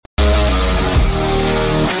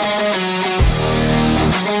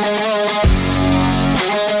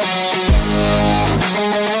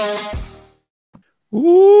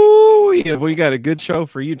we got a good show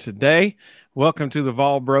for you today. Welcome to the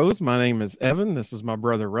Vol Bros. My name is Evan. This is my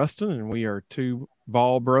brother Rustin, and we are two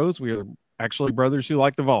Vol Bros. We are actually brothers who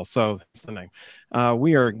like the Vol, so that's the name.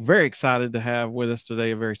 We are very excited to have with us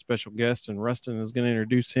today a very special guest, and Rustin is going to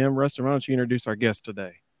introduce him. Rustin, why don't you introduce our guest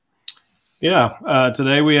today? Yeah,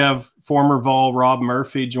 today we have former Vol Rob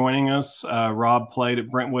Murphy joining us. Rob played at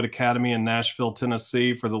Brentwood Academy in Nashville,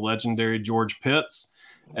 Tennessee for the legendary George Pitts,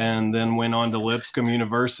 and then went on to Lipscomb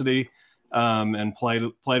University and played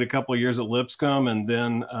a couple of years at Lipscomb, and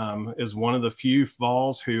then is one of the few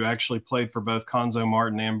Vols who actually played for both Cuonzo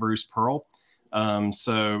Martin and Bruce Pearl.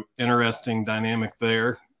 So interesting dynamic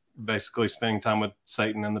there, basically spending time with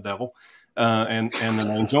Satan and the devil and an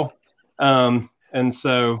angel. And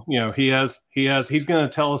so, he's going to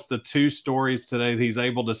tell us the two stories today that he's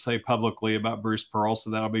able to say publicly about Bruce Pearl. So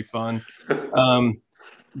that'll be fun.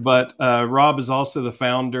 But Rob is also the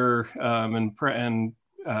founder and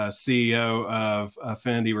CEO of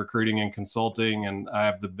Affinity Recruiting and Consulting. And I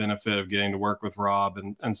have the benefit of getting to work with Rob.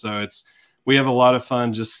 And so we have a lot of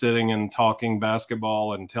fun just sitting and talking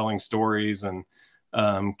basketball and telling stories and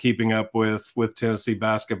keeping up with Tennessee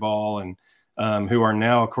basketball and who are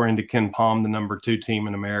now, according to Ken Palm, the number 2 team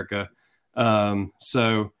in America.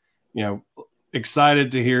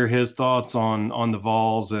 Excited to hear his thoughts on the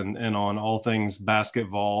Vols and on all things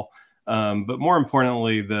basketball. But more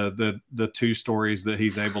importantly, the two stories that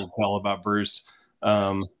he's able to tell about Bruce.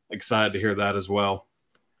 Excited to hear that as well.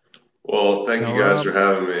 Well, thank you guys for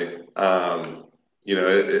having me. I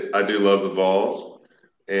do love the Vols,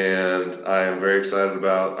 and I am very excited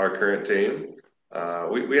about our current team.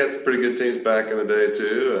 We had some pretty good teams back in the day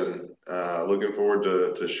too, and looking forward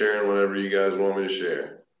to sharing whatever you guys want me to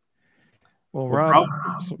share. Well, Rob,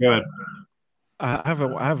 go ahead. I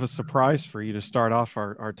have a surprise for you to start off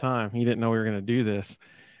our time. You didn't know we were going to do this.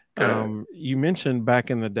 Okay. You mentioned back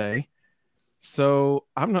in the day. So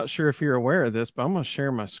I'm not sure if you're aware of this, but I'm going to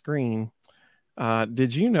share my screen.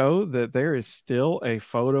 Did you know that there is still a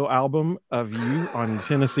photo album of you on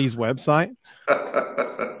Tennessee's website?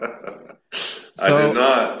 I did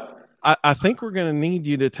not. I think we're going to need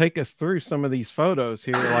you to take us through some of these photos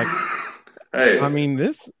here. Like, hey, I mean,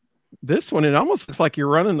 this one, it almost looks like you're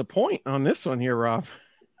running the point on this one here, Rob.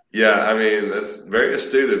 Yeah, I mean, that's very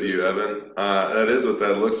astute of you, Evan. That is what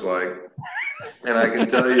that looks like. And I can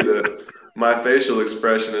tell you that my facial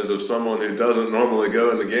expression is of someone who doesn't normally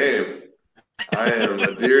go in the game. I am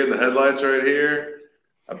a deer in the headlights right here.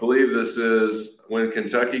 I believe this is when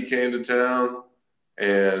Kentucky came to town,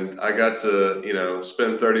 and I got to,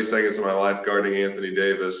 spend 30 seconds of my life guarding Anthony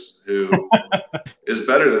Davis, who is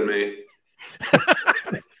better than me.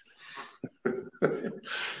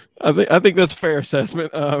 I think that's a fair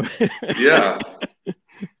assessment. Yeah.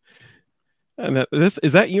 And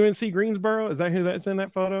is that UNC Greensboro? Is that who that's in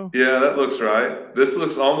that photo? Yeah, that looks right. This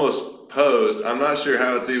looks almost posed. I'm not sure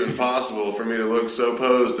how it's even possible for me to look so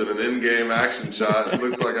posed in an in-game action shot. It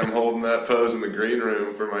looks like I'm holding that pose in the green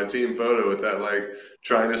room for my team photo with that,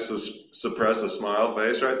 trying to suppress a smile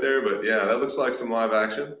face right there. But yeah, that looks like some live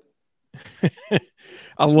action.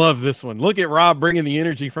 I love this one. Look at Rob bringing the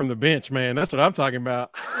energy from the bench, man. That's what I'm talking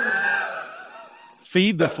about.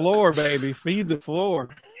 Feed the floor, baby. Feed the floor.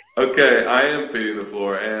 Okay, I am feeding the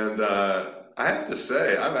floor, and I have to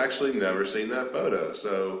say, I've actually never seen that photo.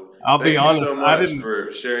 So thank you so much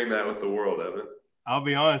for sharing that with the world, Evan. I'll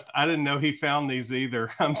be honest, I didn't know he found these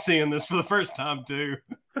either. I'm seeing this for the first time too.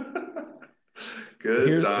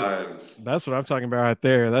 Good times. That's what I'm talking about right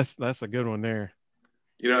there. That's a good one there.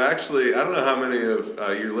 Actually, I don't know how many of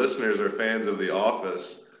your listeners are fans of The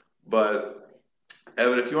Office, but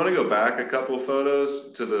Evan, if you want to go back a couple of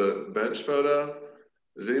photos to the bench photo,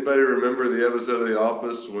 does anybody remember the episode of The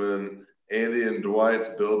Office when Andy and Dwight's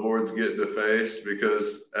billboards get defaced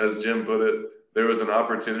because, as Jim put it, there was an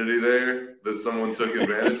opportunity there that someone took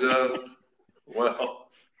advantage of? Well,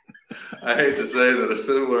 I hate to say that a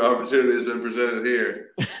similar opportunity has been presented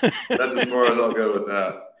here. That's as far as I'll go with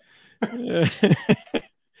that.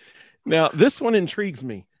 Now, this one intrigues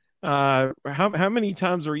me. How many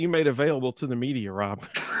times were you made available to the media, Rob?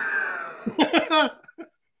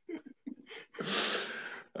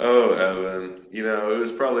 Oh, Evan, it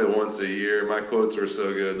was probably once a year. My quotes were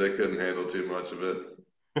so good they couldn't handle too much of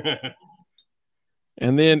it.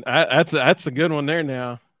 And then that's a good one there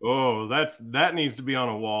now. Oh, that needs to be on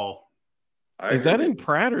a wall. Is that in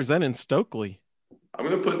Pratt or is that in Stokely? I'm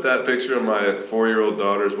going to put that picture on my 4-year-old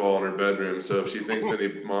daughter's wall in her bedroom, so if she thinks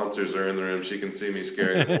any monsters are in the room, she can see me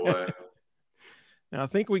scaring them away. Now, I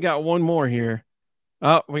think we got one more here.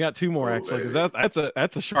 Oh, we got two more, actually, because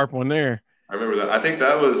that's a sharp one there. I remember that. I think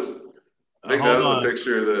that was the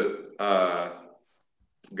picture that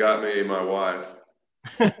got me my wife,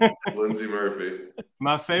 Lindsay Murphy.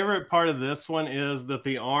 My favorite part of this one is that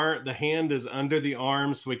the hand is under the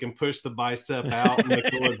arm, so we can push the bicep out and make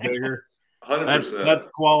it look bigger. 100%. That's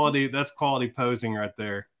quality. That's quality posing right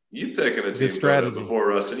there. You've taken a Good team photo strategy. before,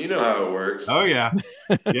 Rustin. You know how it works. Oh yeah,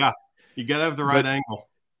 yeah. You gotta have the right angle.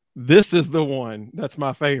 This is the one that's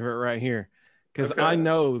my favorite right here, because Okay. I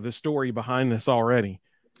know the story behind this already.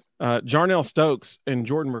 Jarnell Stokes and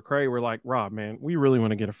Jordan McRae were like, Rob, man, we really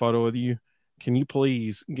want to get a photo with you. Can you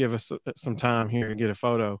please give us some time here to get a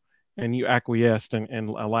photo? And you acquiesced and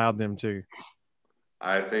allowed them to.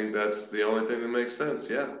 I think that's the only thing that makes sense.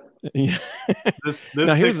 Yeah. Yeah. This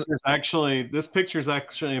Now, picture's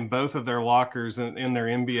actually in both of their lockers in their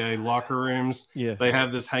NBA locker rooms. Yes. They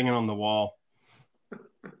have this hanging on the wall.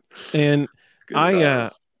 And Good I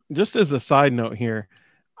times. just as a side note here,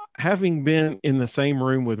 having been in the same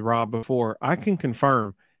room with Rob before, I can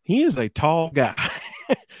confirm he is a tall guy.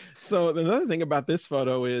 So another thing about this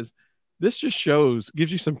photo is this just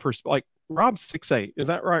gives you some perspective. Like Rob's 6'8". Is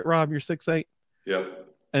that right, Rob? You're 6'8"? Yep.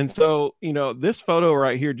 And so, this photo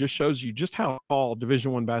right here just shows you just how tall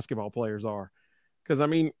Division I basketball players are. Because, I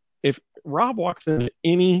mean, if Rob walks into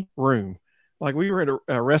any room, like we were at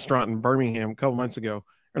a restaurant in Birmingham a couple months ago,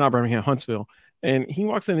 or not Birmingham, Huntsville, and he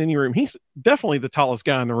walks in any room, he's definitely the tallest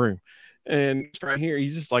guy in the room. And right here,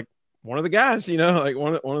 he's just like one of the guys, like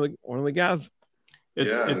one of the guys.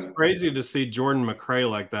 It's crazy to see Jordan McRae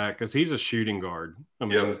like that because he's a shooting guard. I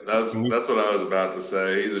mean, Yep, that's what I was about to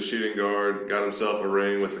say. He's a shooting guard, got himself a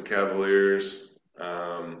ring with the Cavaliers,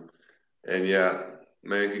 and yeah,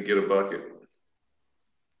 man could get a bucket.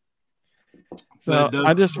 So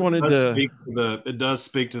I just wanted to it does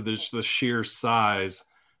speak to the sheer size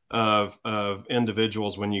of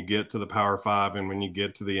individuals when you get to the Power Five and when you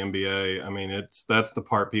get to the NBA. I mean, that's the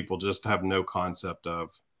part people just have no concept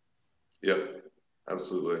of. Yep.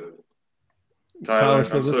 Absolutely. Tyler, I'm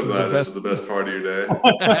so glad this is the best part of your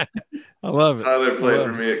day. I love it. Tyler played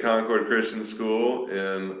for me at Concord Christian School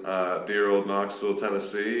in dear old Knoxville,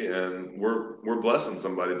 Tennessee, and we're blessing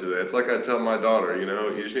somebody today. It's like I tell my daughter,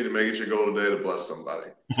 you just need to make it your goal today to bless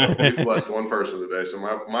somebody. So we've blessed one person today. So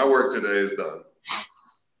my work today is done.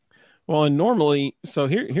 Well, and normally, so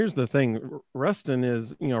here's the thing. Rustin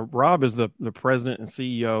is, Rob is the president and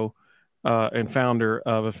CEO and founder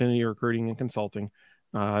of Affinity Recruiting and Consulting.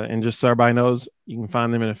 And just so everybody knows, you can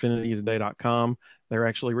find them at affinitytoday.com. They're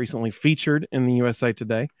actually recently featured in the USA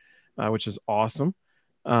Today, which is awesome.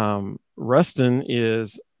 Rustin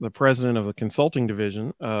is the president of the consulting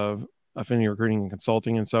division of Affinity Recruiting and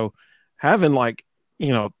Consulting. And so having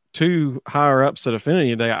two higher ups at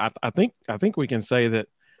Affinity today, I think we can say that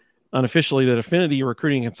unofficially that Affinity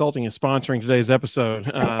Recruiting and Consulting is sponsoring today's episode.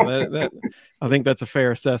 I think that's a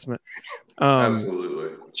fair assessment.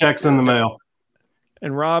 Absolutely. Checks in the mail.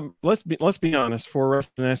 And Rob, let's be honest. For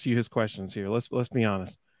Rustin to ask you his questions here, let's be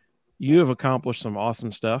honest. You have accomplished some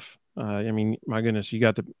awesome stuff. I mean, my goodness, you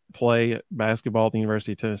got to play basketball at the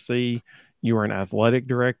University of Tennessee. You were an athletic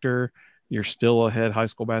director. You're still a head high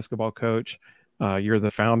school basketball coach. You're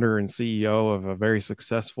the founder and CEO of a very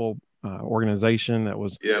successful organization that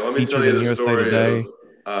was let me tell you the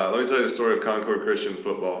story of Concord Christian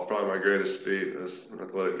football. Probably my greatest feat as an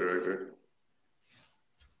athletic director.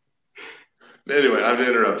 Anyway, I'm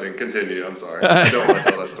interrupting. Continue. I'm sorry. I don't want to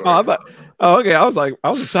tell that story. Okay. I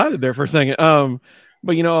was excited there for a second.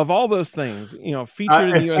 But of all those things, featured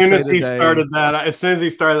in as USA soon as Today, he started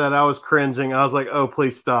that, I was cringing. I was like, "Oh,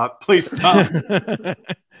 please stop! Please stop!"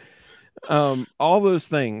 All those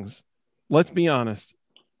things. Let's be honest.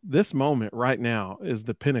 This moment right now is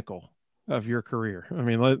the pinnacle of your career. I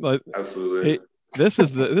mean, absolutely. This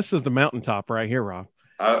is the mountaintop right here, Rob.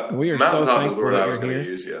 We are mountaintop is the word I was going to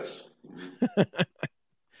use. Yes.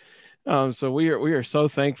 So we are so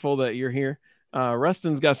thankful that you're here.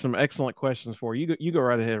 Rustin's got some excellent questions for you. You go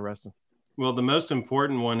right ahead, Rustin. Well, the most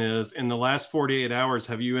important one is, in the last 48 hours,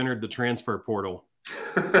 have you entered the transfer portal?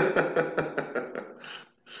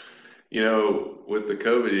 With the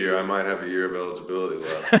COVID year, I might have a year of eligibility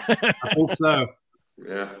left. I think so.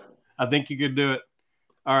 Yeah. I think you could do it.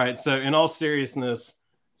 All right. So in all seriousness,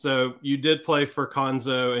 so you did play for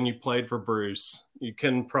Cuonzo and you played for Bruce. You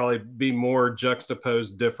can probably be more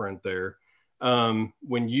juxtaposed different there.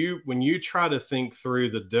 When you try to think through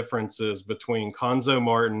the differences between Cuonzo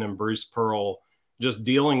Martin and Bruce Pearl, just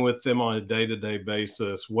dealing with them on a day-to-day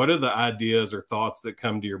basis, what are the ideas or thoughts that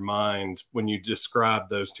come to your mind when you describe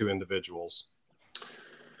those two individuals?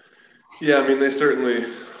 Yeah, they certainly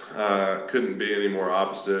couldn't be any more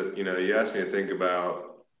opposite. You asked me to think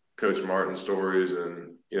about Coach Martin stories,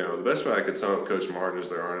 and the best way I could sum up Coach Martin is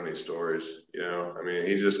there aren't any stories. I mean,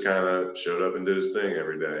 he just kind of showed up and did his thing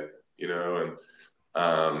every day.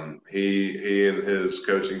 And he and his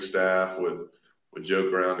coaching staff would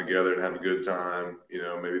joke around together and have a good time.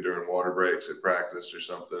 Maybe during water breaks at practice or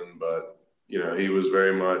something. But he was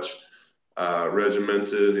very much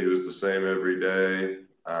regimented. He was the same every day.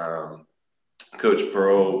 Coach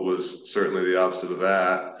Pearl was certainly the opposite of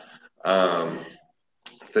that.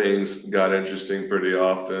 Things got interesting pretty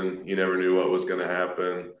often. You never knew what was going to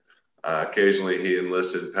happen. Occasionally, he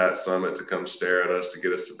enlisted Pat Summitt to come stare at us to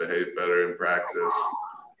get us to behave better in practice.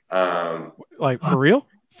 Like, for real?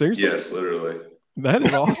 Seriously? Yes, literally. That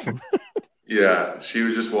is awesome. Yeah, she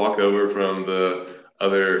would just walk over from the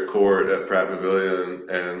other court at Pratt Pavilion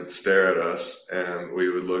and stare at us, and we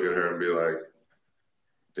would look at her and be like,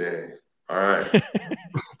 dang, all right,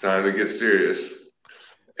 time to get serious.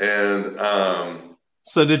 And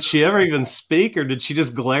so did she ever even speak, or did she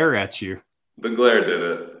just glare at you? The glare did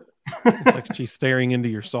it. Like she's staring into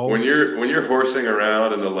your soul. When you're horsing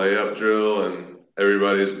around in a layup drill and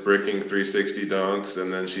everybody's bricking 360 dunks,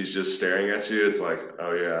 and then she's just staring at you, it's like,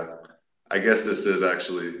 oh yeah, I guess this is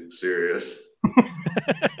actually serious.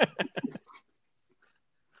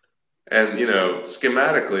 And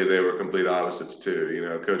schematically they were complete opposites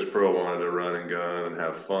too. Coach Pearl wanted to run and gun and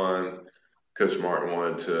have fun. Coach Martin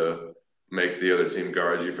wanted to make the other team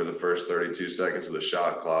guard you for the first 32 seconds of the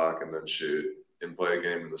shot clock and then shoot and play a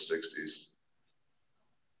game in the 60s.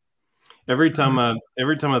 Every time I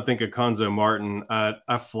think of Cuonzo Martin,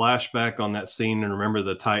 I flash back on that scene and remember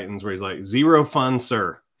the Titans where he's like, "Zero fun,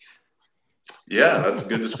 sir." Yeah, that's a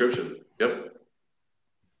good description. Yep.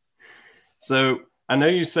 So I know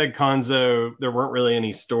you said Cuonzo, there weren't really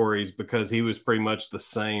any stories because he was pretty much the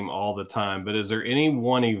same all the time. But is there any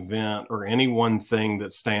one event or any one thing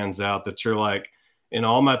that stands out that you're like, in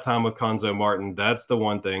all my time with Cuonzo Martin, that's the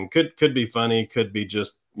one thing? Could be funny, could be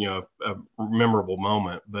just a memorable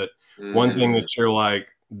moment, but one thing that you're like,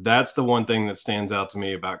 that's the one thing that stands out to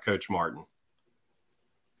me about Coach Martin.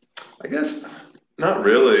 I guess not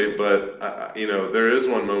really, but there is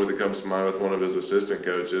one moment that comes to mind with one of his assistant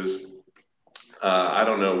coaches. I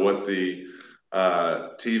don't know what the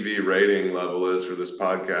TV rating level is for this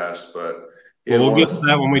podcast, but we'll get to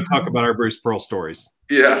that when we talk about our Bruce Pearl stories.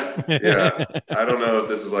 Yeah. I don't know if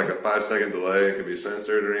this is like a 5-second delay. It could be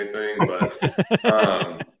censored or anything,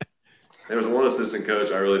 but there was one assistant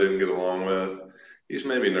coach I really didn't get along with. He's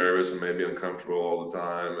maybe nervous and maybe uncomfortable all the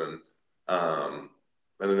time. And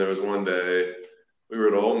then there was one day we were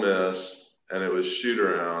at Ole Miss and it was shoot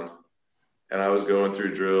around and I was going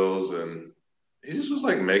through drills and he just was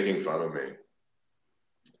like making fun of me.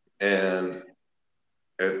 And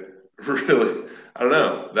it really, I don't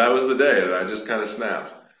know, that was the day that I just kind of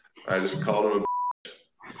snapped. I just called him a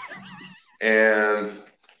and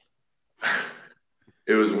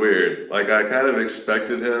it was weird. Like I kind of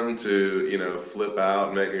expected him to, flip out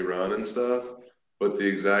and make me run and stuff, but the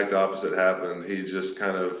exact opposite happened. He just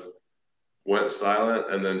kind of went silent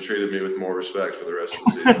and then treated me with more respect for the rest of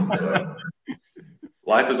the season. So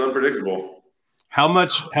life is unpredictable. How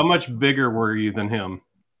much bigger were you than him?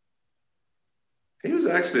 He was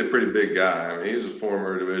actually a pretty big guy. I mean, he was a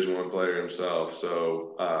former Division I player himself.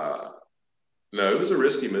 So no, it was a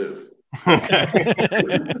risky move.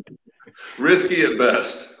 Okay. Risky at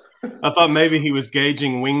best. I thought maybe he was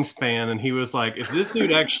gauging wingspan and he was like, if this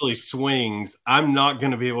dude actually swings, I'm not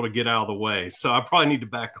going to be able to get out of the way. So I probably need to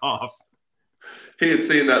back off. He had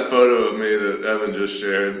seen that photo of me that Evan just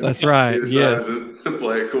shared. That's right. He decided to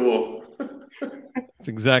play it cool. That's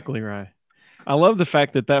exactly right. I love the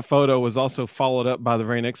fact that photo was also followed up by the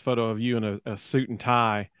very next photo of you in a suit and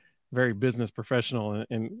tie, very business professional,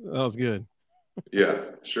 and that was good. Yeah,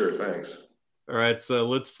 sure. Thanks. All right, so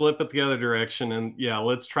let's flip it the other direction, and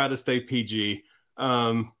let's try to stay PG.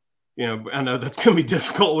 I know that's going to be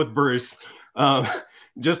difficult with Bruce.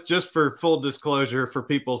 Just for full disclosure, for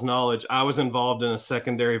people's knowledge, I was involved in a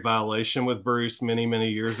secondary violation with Bruce many, many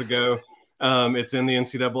years ago. It's in the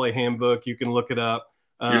NCAA handbook. You can look it up.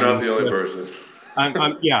 You're not the only person.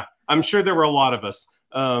 I'm sure there were a lot of us.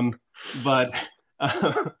 But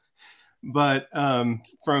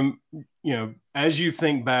from as you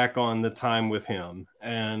think back on the time with him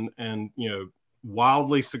and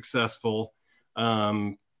wildly successful,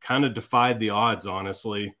 kind of defied the odds,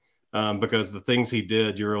 honestly, because the things he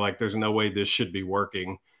did, you were like, there's no way this should be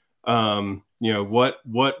working. What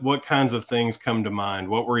kinds of things come to mind?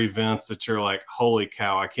 What were events that you're like, holy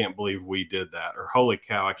cow, I can't believe we did that, or holy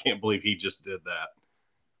cow, I can't believe he just did that?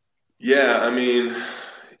 Yeah, I mean,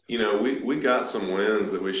 we got some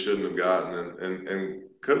wins that we shouldn't have gotten, and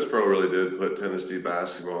Coach Pearl really did put Tennessee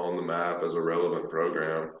basketball on the map as a relevant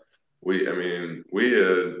program. We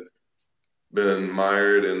had been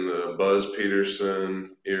mired in the Buzz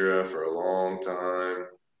Peterson era for a long time.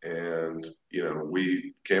 And,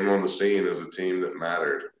 we came on the scene as a team that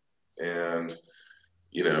mattered. And,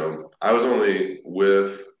 I was only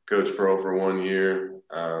with Coach Pearl for 1 year.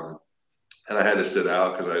 And I had to sit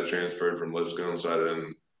out because I had transferred from Lipscomb, so I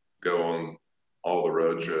didn't go on all the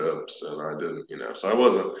road trips. And I didn't, so I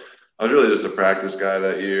was really just a practice guy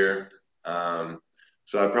that year.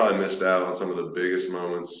 So I probably missed out on some of the biggest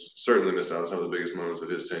moments, certainly missed out on some of the biggest moments of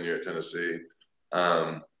his tenure at Tennessee.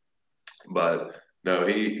 But no,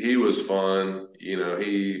 he was fun.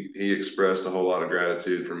 He expressed a whole lot of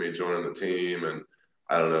gratitude for me joining the team. And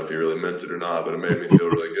I don't know if he really meant it or not, but it made me feel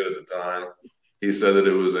really good at the time. He said that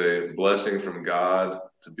it was a blessing from God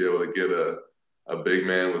to be able to get a big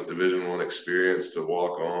man with Division I experience to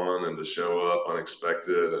walk on and to show up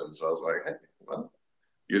unexpected. And so I was like, hey, well,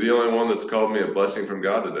 you're the only one that's called me a blessing from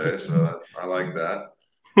God today, so I like that.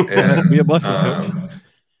 And be a blessing, Coach.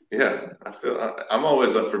 Yeah, I'm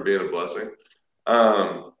always up for being a blessing.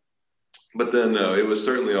 But then no, it was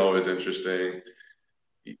certainly always interesting.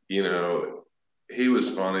 He was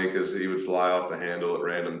funny because he would fly off the handle at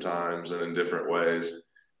random times and in different ways.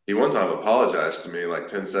 He one time apologized to me like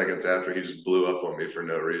 10 seconds after he just blew up on me for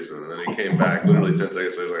no reason. And then he came back literally 10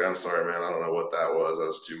 seconds later. He was like, I'm sorry, man. I don't know what that was. That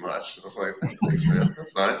was too much. I was like, thanks, man.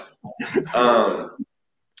 That's nice.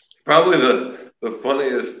 Probably the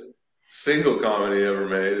funniest single comment he ever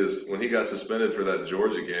made is when he got suspended for that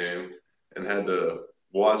Georgia game and had to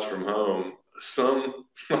watch from home. Some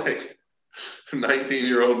like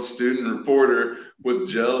 19-year-old student reporter with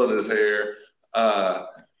gel in his hair,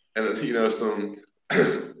 and some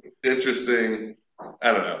interesting.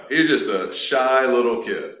 I don't know. He's just a shy little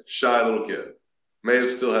kid. May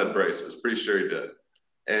have still had braces. Pretty sure he did.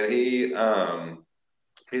 And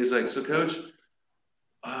he's like, so Coach,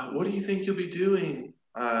 what do you think you'll be doing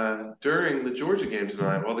during the Georgia game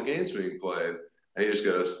tonight while the game's being played? And he just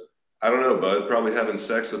goes, I don't know, bud. Probably having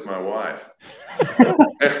sex with my wife.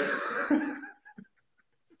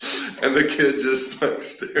 And the kid just like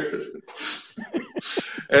stared.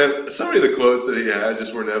 And so many of the quotes that he had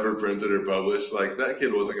just were never printed or published. Like that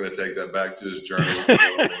kid wasn't going to take that back to his journalism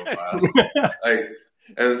class.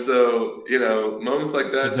 And so, moments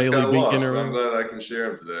like that just got lost. But I'm glad I can share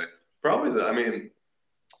them today. Probably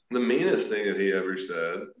the meanest thing that he ever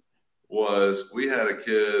said was we had a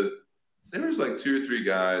kid. There was like 2 or 3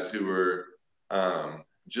 guys who were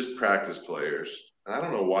just practice players. And I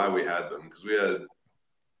don't know why we had them because we had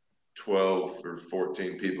 12 or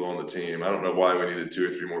 14 people on the team. I don't know why we needed 2 or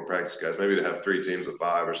 3 more practice guys, maybe to have 3 teams of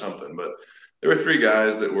 5 or something. But there were 3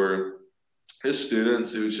 guys that were his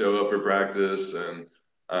students who would show up for practice. And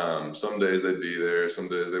some days they'd be there, some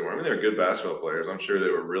days they weren't. I mean, they were good basketball players. I'm sure they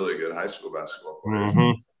were really good high school basketball players.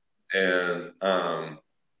 Mm-hmm. And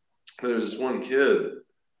there was this one kid,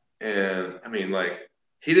 and I mean, like,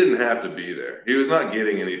 he didn't have to be there. He was not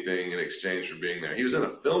getting anything in exchange for being there. He was in a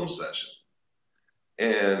film session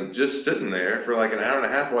and just sitting there for like an hour and a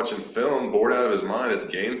half watching film, bored out of his mind. It's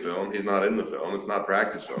game film. He's not in the film. It's not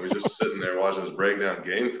practice film. He's just sitting there watching this breakdown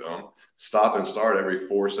game film, stop and start every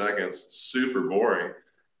 4 seconds. Super boring.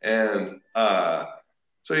 And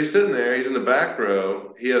so he's sitting there. He's in the back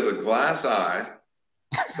row. He has a glass eye,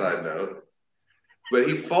 side note, but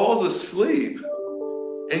he falls asleep.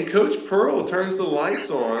 And Coach Pearl turns the lights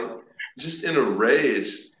on just in a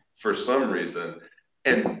rage for some reason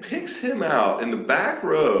and picks him out in the back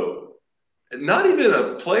row, not even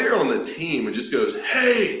a player on the team, and just goes,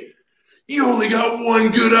 hey, you only got one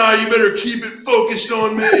good eye. You better keep it focused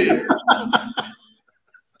on me.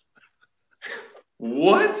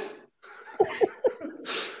 What?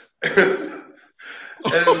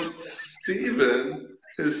 And Steven,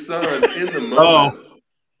 his son, in the moment.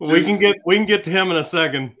 We can get to him in a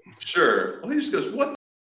second. Sure. Well, he just goes, what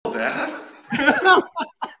the hell, Dad?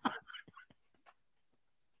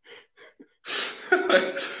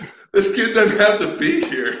 Like, this kid doesn't have to be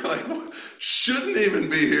here. Like, shouldn't even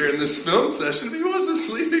be here in this film session. If he wants to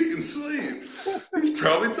sleep, he can sleep. He's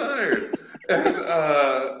probably tired. And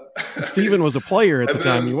Steven was a player at the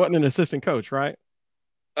time. He wasn't an assistant coach, right?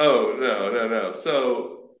 Oh, no.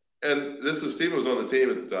 So, and Steven was on the team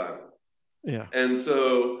at the time. Yeah. And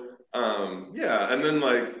so, and then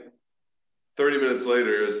like 30 minutes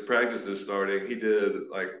later, as practice is starting, he did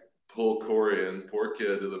like pull Corey and poor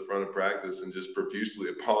kid to the front of practice and just profusely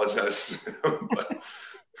apologize to him. But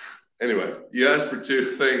anyway, you asked for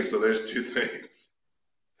 2 things, so there's 2 things.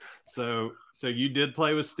 So you did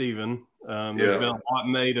play with Steven. There's been a lot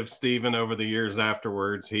made of Steven over the years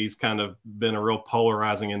afterwards. He's kind of been a real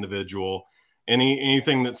polarizing individual.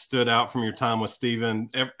 Anything that stood out from your time with Steven?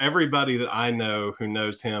 Everybody that I know who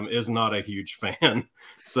knows him is not a huge fan.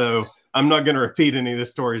 So I'm not going to repeat any of the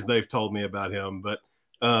stories they've told me about him. But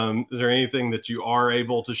is there anything that you are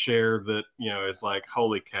able to share that, it's like,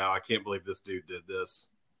 holy cow, I can't believe this dude did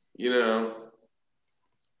this?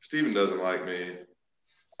 Steven doesn't like me.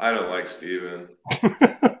 I don't like Steven.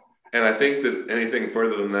 And I think that anything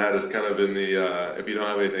further than that is kind of in the if you don't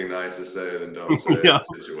have anything nice to say, then don't say it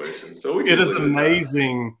situation. So it is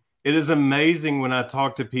amazing. It is amazing when I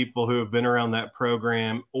talk to people who have been around that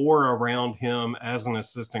program or around him as an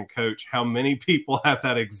assistant coach, how many people have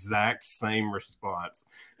that exact same response.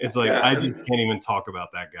 It's like, I just can't even talk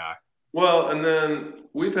about that guy. Well, and then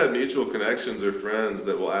we've had mutual connections or friends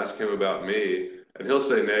that will ask him about me, and he'll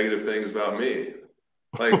say negative things about me.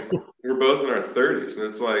 Like, we're both in our 30s, and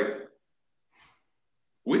it's like,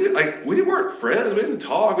 we weren't friends. We didn't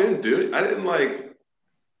talk. We didn't do it.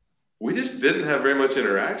 We just didn't have very much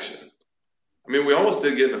interaction. I mean, we almost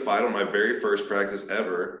did get in a fight on my very first practice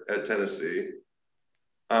ever at Tennessee.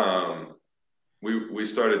 We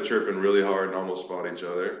started chirping really hard and almost fought each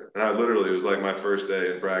other. And it was like my first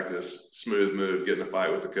day in practice, smooth move, getting in a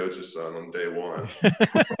fight with the coach's son on day one.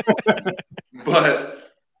 But,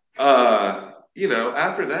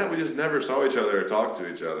 after that, we just never saw each other or talked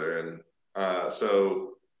to each other. And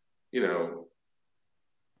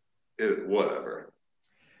whatever.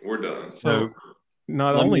 We're done. So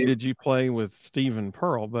not only did you play with Stephen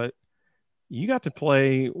Pearl, but you got to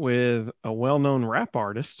play with a well-known rap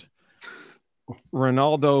artist,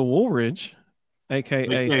 Ronaldo Woolridge, aka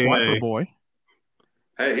Swiper Boy.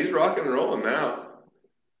 Hey, he's rocking and rolling now.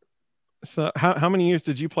 So how many years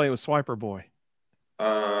did you play with Swiper Boy?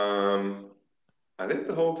 I think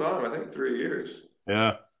the whole time. I think 3 years.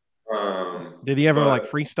 Yeah. Did he ever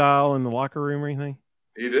freestyle in the locker room or anything?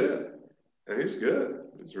 He did. And he's good.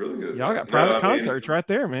 He's really good. Y'all got private concerts right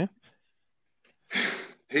there, man.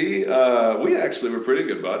 We actually were pretty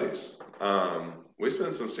good buddies. We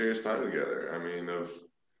spent some serious time together. I mean, of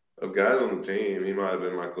guys on the team, he might have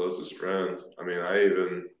been my closest friend. I mean,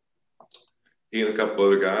 he and a couple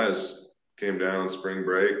other guys came down on spring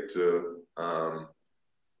break to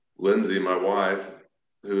Lindsay, my wife,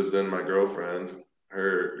 who was then my girlfriend.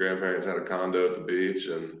 Her grandparents had a condo at the beach,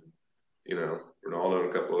 and Ronaldo and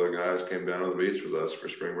a couple other guys came down to the beach with us for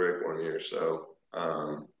spring break one year. So,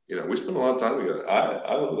 we spent a lot of time together.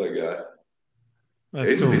 I love that guy.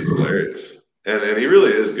 He's hilarious. And he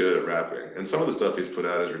really is good at rapping. And some of the stuff he's put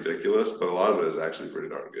out is ridiculous, but a lot of it is actually pretty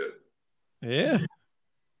darn good. Yeah.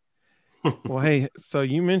 Well, hey, so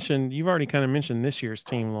you've already kind of mentioned this year's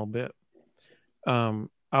team a little bit.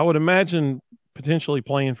 I would imagine potentially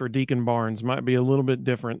playing for Deacon Barnes might be a little bit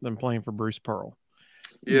different than playing for Bruce Pearl.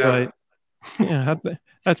 Yeah. But yeah,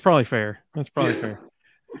 that's probably fair. Fair.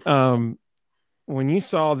 When you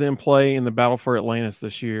saw them play in the Battle for Atlantis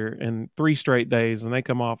this year in 3 straight days, and they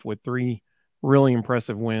come off with 3 really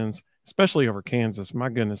impressive wins, especially over Kansas. My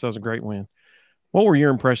goodness, that was a great win. What were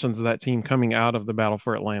your impressions of that team coming out of the Battle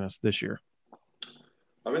for Atlantis this year?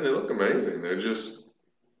 I mean, they look amazing.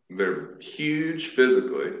 They're huge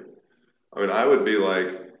physically. I mean, I would be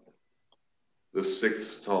like the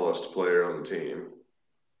 6th tallest player on the team.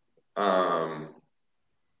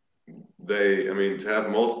 To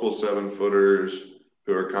have multiple 7-footers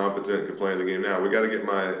who are competent, can play in the game. Now, we got to get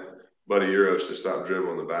my buddy Euros to stop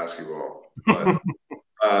dribbling the basketball. But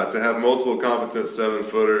to have multiple competent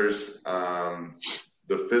 7-footers,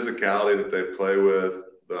 the physicality that they play with,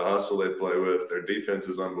 the hustle they play with, their defense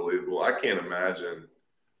is unbelievable. I can't imagine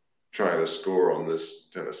trying to score on this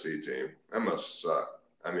Tennessee team. That must suck.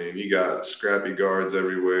 I mean, you got scrappy guards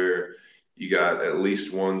everywhere. You got at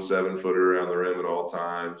least one 7-footer around the rim at all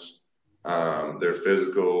times. They're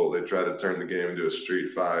physical. They try to turn the game into a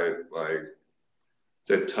street fight. It's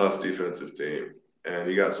a tough defensive team, and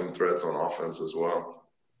you got some threats on offense as well.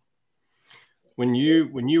 When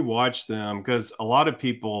you watch them, because a lot of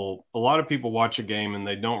people watch a game and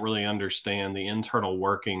they don't really understand the internal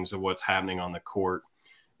workings of what's happening on the court.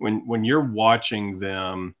 When you're watching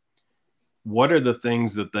them, what are the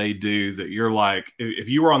things that they do that you're like, if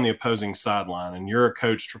you were on the opposing sideline and you're a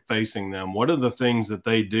coach facing them, what are the things that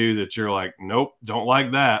they do that you're like, nope, don't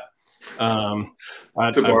like that? To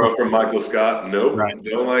borrow from Michael Scott, nope, right.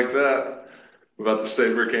 Don't like that. About the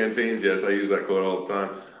Sabre canteens, yes, I use that quote all the time.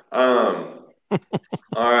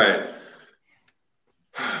 All right.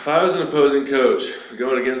 If I was an opposing coach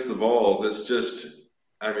going against the Vols, it's just,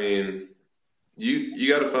 I mean, you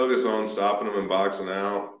got to focus on stopping them and boxing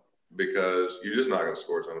out. because you're just not going to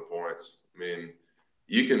score a ton of points. I mean,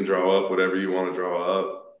 you can draw up whatever you want to draw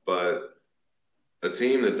up, but a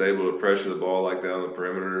team that's able to pressure the ball like that on the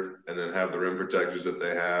perimeter and then have the rim protectors that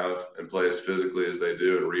they have and play as physically as they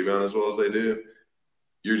do and rebound as well as they do,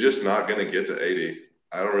 you're just not going to get to 80.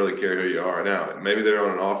 I don't really care who you are. Now, maybe they're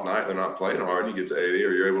on an off night, they're not playing hard, and you get to 80,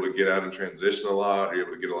 or you're able to get out and transition a lot, or you're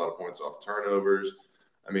able to get a lot of points off turnovers.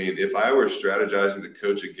 I mean, if I were strategizing to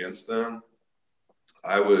coach against them,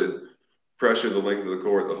 I would pressure the length of the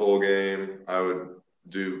court the whole game. I would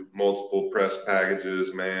do multiple press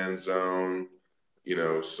packages, man zone,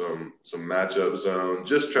 some matchup zone.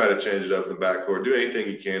 Just try to change it up in the backcourt. Do anything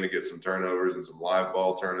you can to get some turnovers and some live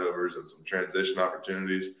ball turnovers and some transition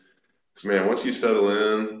opportunities. Because, man, once you settle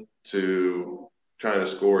in to trying to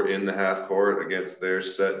score in the half court against their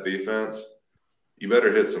set defense, you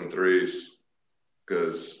better hit some threes,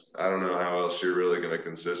 because I don't know how else you're really going to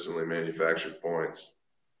consistently manufacture points.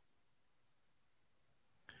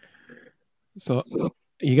 So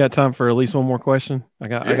you got time for at least one more question? I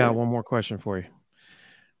got one more question for you.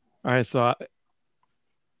 All right. So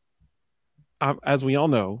as we all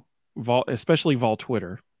know, especially Vol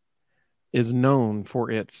Twitter is known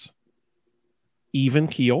for its even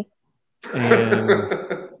keel and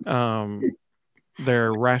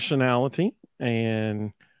their rationality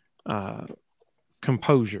and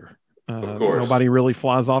composure. Nobody really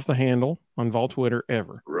flies off the handle on Vol Twitter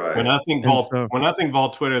ever. Right. When I think Vol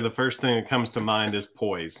Twitter, the first thing that comes to mind is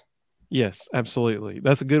poise. Yes, absolutely.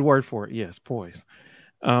 That's a good word for it. Yes, poise.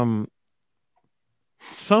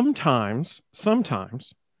 Sometimes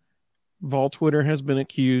Vol Twitter has been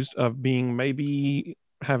accused of being maybe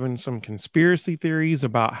having some conspiracy theories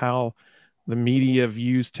about how the media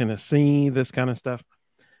views Tennessee, this kind of stuff.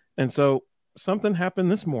 And so something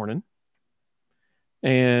happened this morning,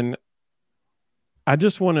 and I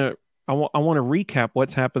just want to recap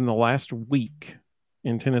what's happened the last week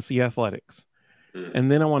in Tennessee athletics.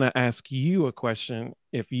 And then I want to ask you a question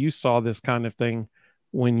if you saw this kind of thing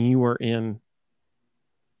when you were in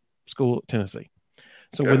school at Tennessee.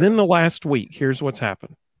 So within the last week, here's what's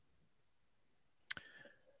happened.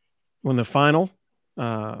 When the final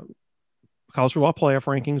college football playoff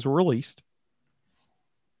rankings were released,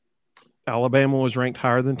 Alabama was ranked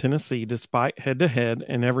higher than Tennessee despite head-to-head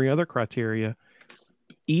and every other criteria,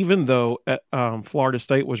 even though Florida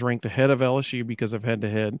State was ranked ahead of LSU because of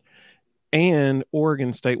head-to-head, and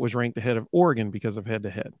Oregon State was ranked ahead of Oregon because of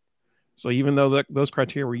head-to-head. So even though those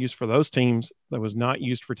criteria were used for those teams, that was not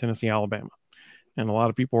used for Tennessee, Alabama. And a lot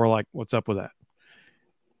of people were like, what's up with that?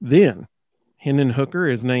 Then Hendon Hooker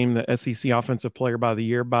is named the SEC Offensive Player by the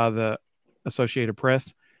Year by the Associated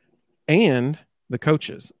Press and the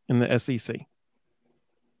coaches in the SEC.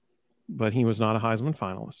 But he was not a Heisman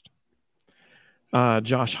finalist.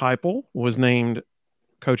 Josh Heupel was named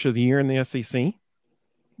Coach of the Year in the SEC,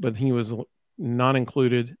 but he was not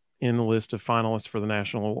included in the list of finalists for the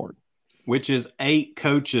national award. Which is 8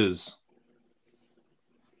 coaches.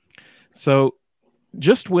 So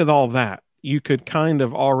just with all that, you could kind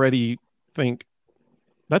of already think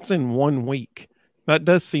that's in 1 week. That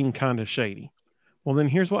does seem kind of shady. Well, then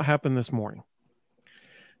here's what happened this morning.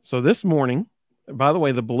 So this morning, by the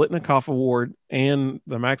way, the Biletnikoff Award and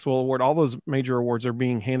the Maxwell Award, all those major awards are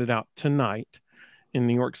being handed out tonight in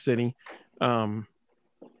New York City. Hendon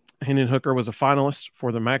Hooker was a finalist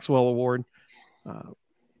for the Maxwell Award.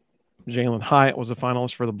 Jalen Hyatt was a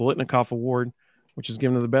finalist for the Biletnikoff Award, which is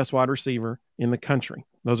given to the best wide receiver in the country.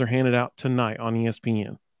 Those are handed out tonight on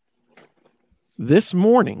ESPN. This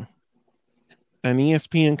morning, an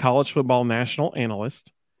ESPN college football national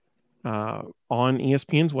analyst on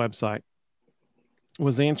ESPN's website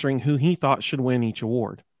was answering who he thought should win each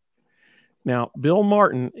award. Now, Bill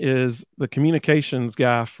Martin is the communications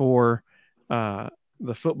guy for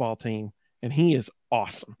the football team, and he is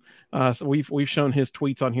awesome. So we've shown his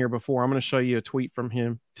tweets on here before. I'm going to show you a tweet from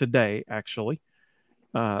him today, actually.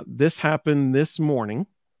 This happened this morning.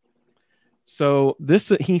 So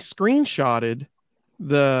he screenshotted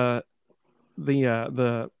the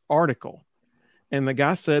article, and the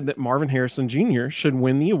guy said that Marvin Harrison Jr. should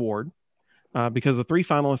win the award because the 3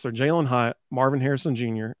 finalists are Jalen Hyatt, Marvin Harrison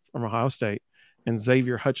Jr. from Ohio State, and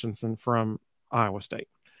Xavier Hutchinson from Iowa State.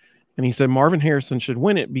 And he said Marvin Harrison should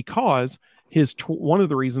win it because one of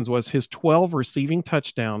the reasons was his 12 receiving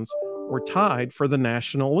touchdowns were tied for the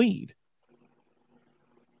national lead.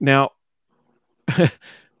 Now,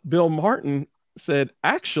 Bill Martin said,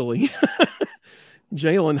 actually,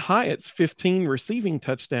 Jalen Hyatt's 15 receiving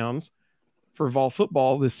touchdowns for Vol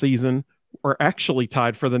football this season are actually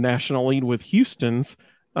tied for the national lead with Houston's.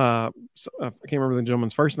 I can't remember the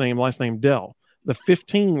gentleman's first name, last name Dell. The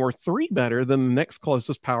 15 were 3 better than the next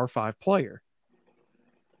closest Power 5 player.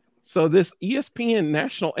 So this ESPN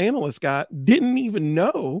national analyst guy didn't even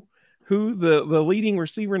know who the leading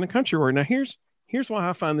receiver in the country were. Now, here's why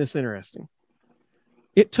I find this interesting.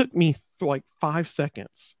 It took me like 5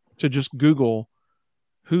 seconds to just Google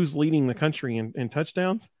who's leading the country in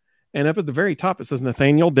touchdowns. And up at the very top, it says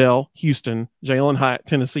Nathaniel Dell, Houston, Jalen Hyatt,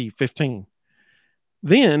 Tennessee, 15.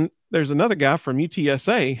 Then there's another guy from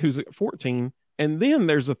UTSA who's at 14. And then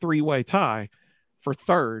there's a 3-way tie for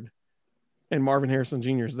third. And Marvin Harrison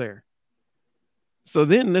Jr. is there. So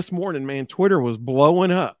then this morning, man, Twitter was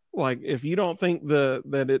blowing up. Like, if you don't think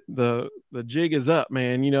the jig is up,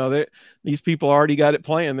 man, you know, these people already got it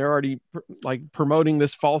playing. They're already like promoting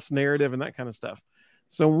this false narrative and that kind of stuff.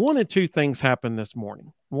 So one of two things happened this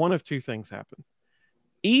morning. One of two things happened.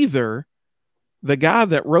 Either the guy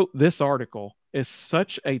that wrote this article is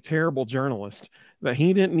such a terrible journalist that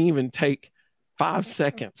he didn't even take 5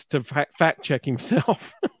 seconds to fact check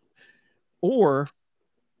himself, or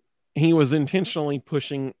he was intentionally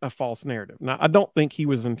pushing a false narrative. Now, I don't think he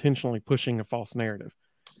was intentionally pushing a false narrative,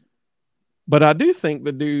 but I do think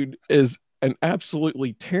the dude is an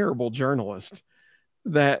absolutely terrible journalist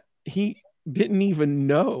that he didn't even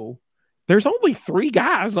know there's only 3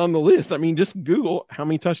 guys on the list. I mean, just Google how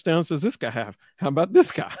many touchdowns does this guy have? How about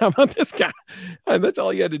this guy? How about this guy? And that's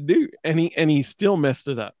all he had to do. And he still messed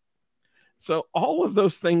it up. So all of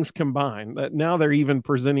those things combined, that now they're even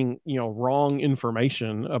presenting, you know, wrong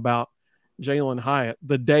information about Jalen Hyatt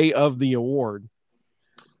the day of the award.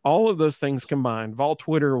 All of those things combined, Vol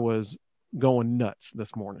Twitter was going nuts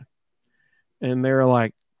this morning. And they're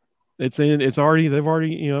like, they've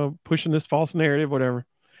already, you know, pushing this false narrative, whatever.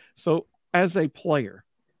 So as a player,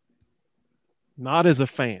 not as a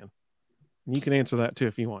fan, and you can answer that too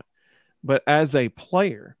if you want, but as a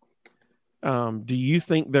player, do you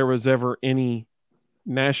think there was ever any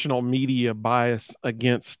national media bias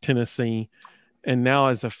against Tennessee? And now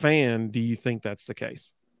as a fan, do you think that's the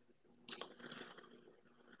case?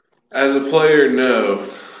 As a player, no.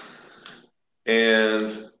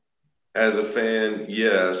 And as a fan,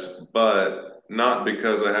 yes, but not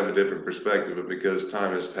because I have a different perspective, but because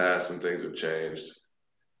time has passed and things have changed.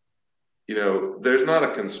 You know, there's not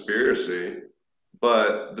a conspiracy,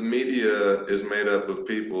 but the media is made up of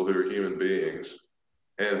people who are human beings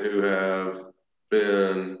and who have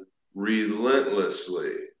been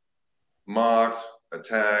relentlessly mocked,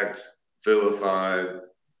 attacked, vilified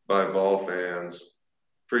by Vol fans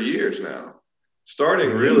for years now,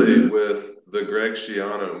 starting really with the Greg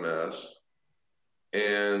Schiano mess.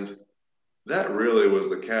 And that really was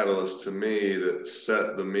the catalyst to me that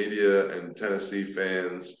set the media and Tennessee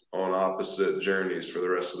fans on opposite journeys for the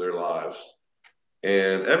rest of their lives.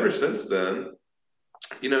 And ever since then,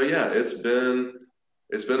 you know, yeah, it's been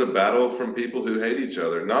a battle from people who hate each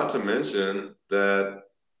other. Not to mention that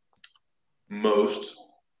most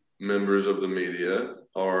members of the media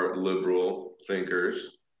are liberal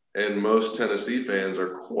thinkers, and most Tennessee fans are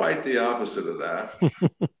quite the opposite of that.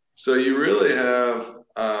 So you really have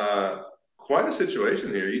quite a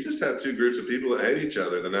situation here. You just have 2 groups of people that hate each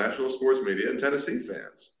other, the national sports media and Tennessee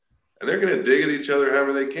fans. And they're going to dig at each other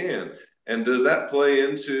however they can. And does that play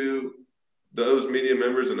into those media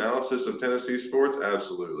members' analysis of Tennessee sports?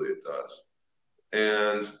 Absolutely, it does.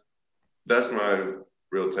 And that's my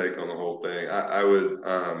real take on the whole thing. I would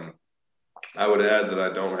add that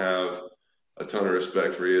I don't have a ton of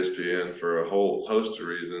respect for ESPN for a whole host of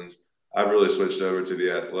reasons. I've really switched over to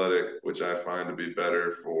The Athletic, which I find to be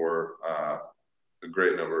better for a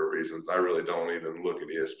great number of reasons. I really don't even look at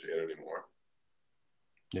ESPN anymore.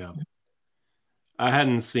 Yeah. I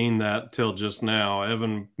hadn't seen that till just now.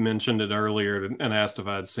 Evan mentioned it earlier and asked if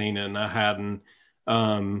I'd seen it, and I hadn't.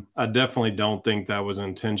 I definitely don't think that was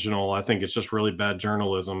intentional. I think it's just really bad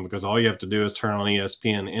journalism, because all you have to do is turn on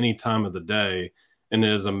ESPN any time of the day, and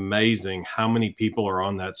it is amazing how many people are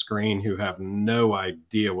on that screen who have no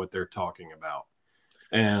idea what they're talking about.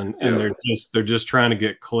 And they're just trying to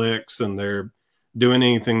get clicks, and they're doing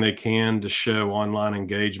anything they can to show online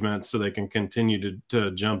engagement so they can continue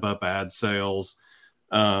to jump up ad sales.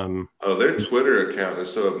 Their Twitter account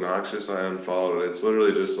is so obnoxious, I unfollowed it. It's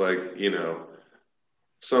literally just like, you know,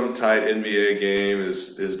 some tight NBA game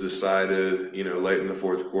is decided, you know, late in the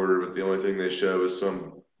 4th quarter, but the only thing they show is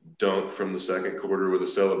some dunk from the 2nd quarter with a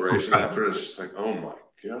celebration after. It's just like, oh my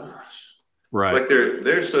gosh. Right. It's like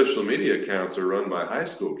their social media accounts are run by high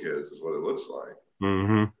school kids is what it looks like.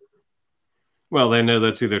 Mm-hmm. Well, they know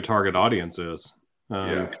that's who their target audience is.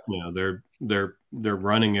 Yeah. You know, they're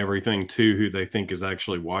running everything to who they think is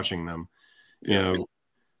actually watching them. You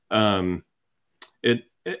know,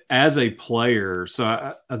 as a player, so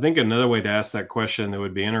I think another way to ask that question that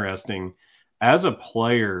would be interesting, as a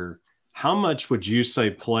player, how much would you say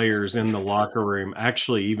players in the locker room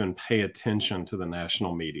actually even pay attention to the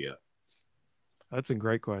national media? That's a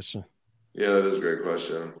great question. Yeah, that is a great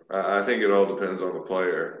question. I think it all depends on the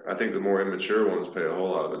player. I think the more immature ones pay a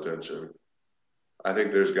whole lot of attention. I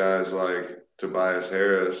think there's guys like Tobias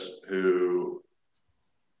Harris who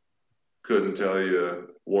couldn't tell you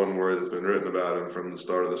one word that's been written about him from the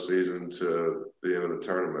start of the season to the end of the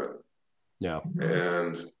tournament. Yeah.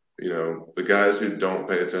 And, the guys who don't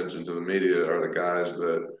pay attention to the media are the guys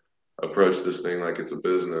that approach this thing like it's a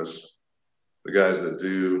business. The guys that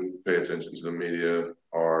do pay attention to the media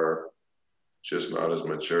are just not as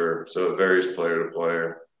mature. So it varies player to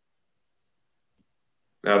player.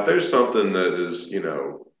 Now, if there's something that is,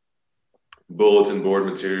 bulletin board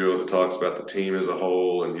material that talks about the team as a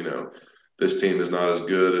whole and, this team is not as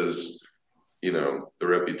good as, the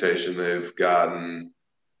reputation they've gotten,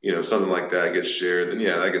 something like that gets shared, then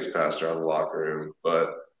yeah, that gets passed around the locker room,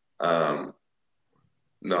 but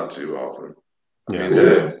not too often. I mean,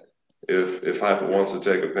 hey, if Heupel wants to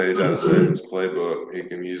take a page out of Saban's playbook, he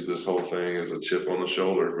can use this whole thing as a chip on the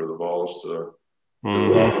shoulder for the Vols to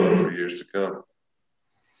build off of for years to come.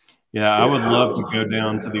 Yeah, I would love to go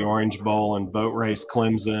down to the Orange Bowl and boat race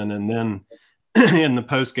Clemson, and then in the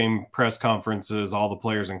post-game press conferences, all the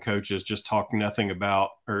players and coaches just talk nothing about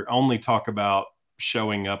or only talk about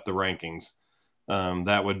showing up the rankings.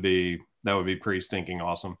 That would be pretty stinking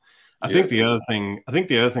awesome. I think the other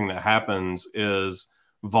thing that happens is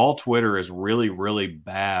Vol Twitter is really, really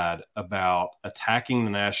bad about attacking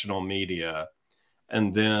the national media,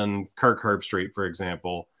 and then Kirk Herbstreit, for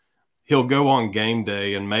example, he'll go on game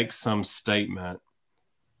day and make some statement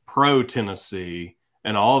pro Tennessee,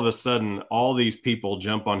 and all of a sudden all these people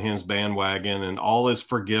jump on his bandwagon and all is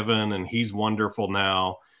forgiven and he's wonderful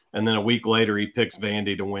now. And then a week later he picks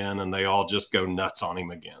Vandy to win and they all just go nuts on him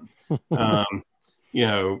again.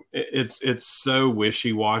 It's so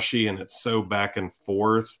wishy-washy and it's so back and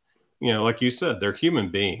forth. Like you said, they're human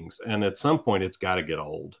beings, and at some point it's got to get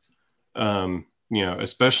old.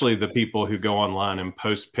 Especially the people who go online and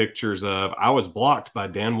post pictures of, I was blocked by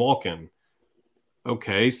Dan Walken.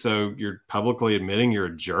 Okay, so you're publicly admitting you're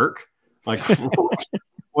a jerk? Like,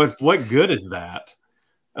 what good is that?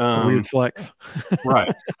 It's a weird flex.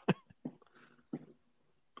 Right.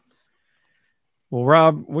 Well,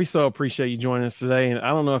 Rob, we so appreciate you joining us today. And I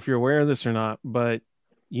don't know if you're aware of this or not, but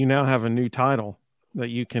you now have a new title that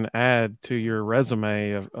you can add to your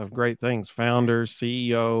resume of great things: founder,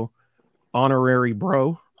 CEO, honorary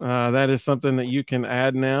bro. That is something that you can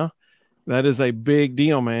add now. That is a big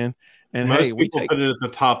deal, man. And most people put it at the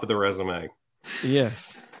top of the resume.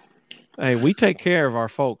 Yes. Hey, we take care of our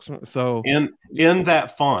folks. So in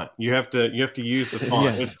that font, you have to use the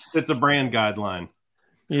font. Yes. It's a brand guideline.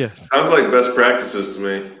 Yes. Sounds like best practices to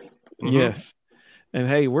me. Mm-hmm. Yes. And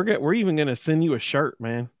hey, we're even going to send you a shirt,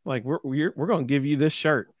 man. Like we're going to give you this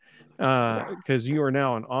shirt because you are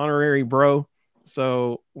now an honorary bro.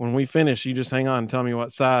 So when we finish, you just hang on and tell me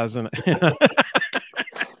what size. And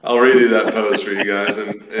I'll redo that post for you guys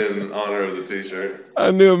in honor of the T-shirt.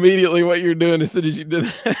 I knew immediately what you're doing as soon as you did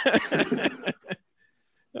that.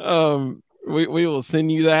 We will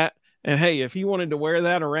send you that. And hey, if you wanted to wear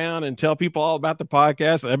that around and tell people all about the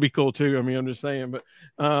podcast, that'd be cool too. I mean, I'm just saying, but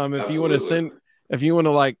if you want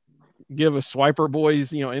to like give a Swiper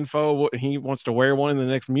Boys, info, he wants to wear one in the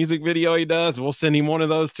next music video he does, we'll send him one of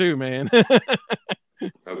those too, man.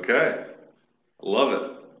 Okay. Love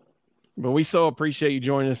it. But we so appreciate you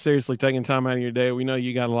joining us, seriously, taking time out of your day. We know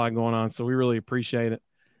you got a lot going on, so we really appreciate it.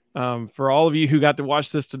 For all of you who got to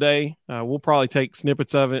watch this today, we'll probably take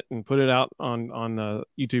snippets of it and put it out on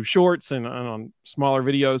YouTube Shorts and on smaller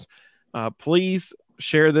videos. Please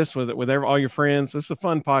share this with all your friends. This is a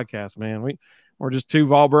fun podcast, man. We're just two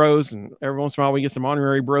Vol bros, and every once in a while we get some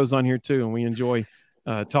honorary bros on here too, and we enjoy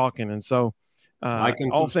talking. And so, like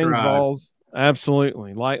and all subscribe. things Vols,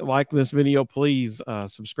 absolutely. Like this video, please.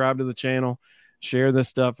 Subscribe to the channel, share this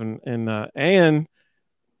stuff, and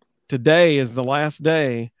today is the last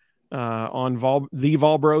day on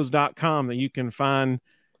thevolbros.com that you can find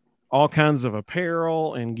all kinds of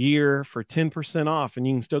apparel and gear for 10% off, and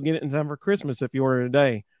you can still get it in time for Christmas if you order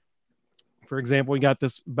today. For example, we got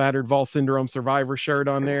this battered Vol Syndrome Survivor shirt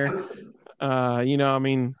on there.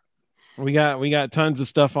 We got tons of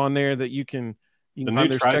stuff on there that you can the find.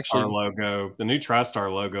 New TriStar logo. The new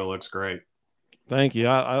TriStar logo looks great. Thank you.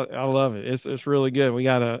 I love it. It's really good. We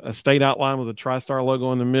got a state outline with a TriStar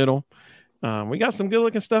logo in the middle. We got some good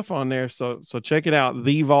looking stuff on there. So check it out,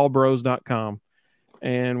 thevolbros.com.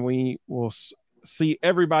 And we will see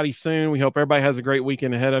everybody soon. We hope everybody has a great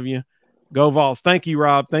weekend ahead of you. Go Vols. Thank you,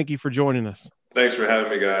 Rob. Thank you for joining us. Thanks for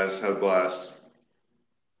having me, guys. Have a blast.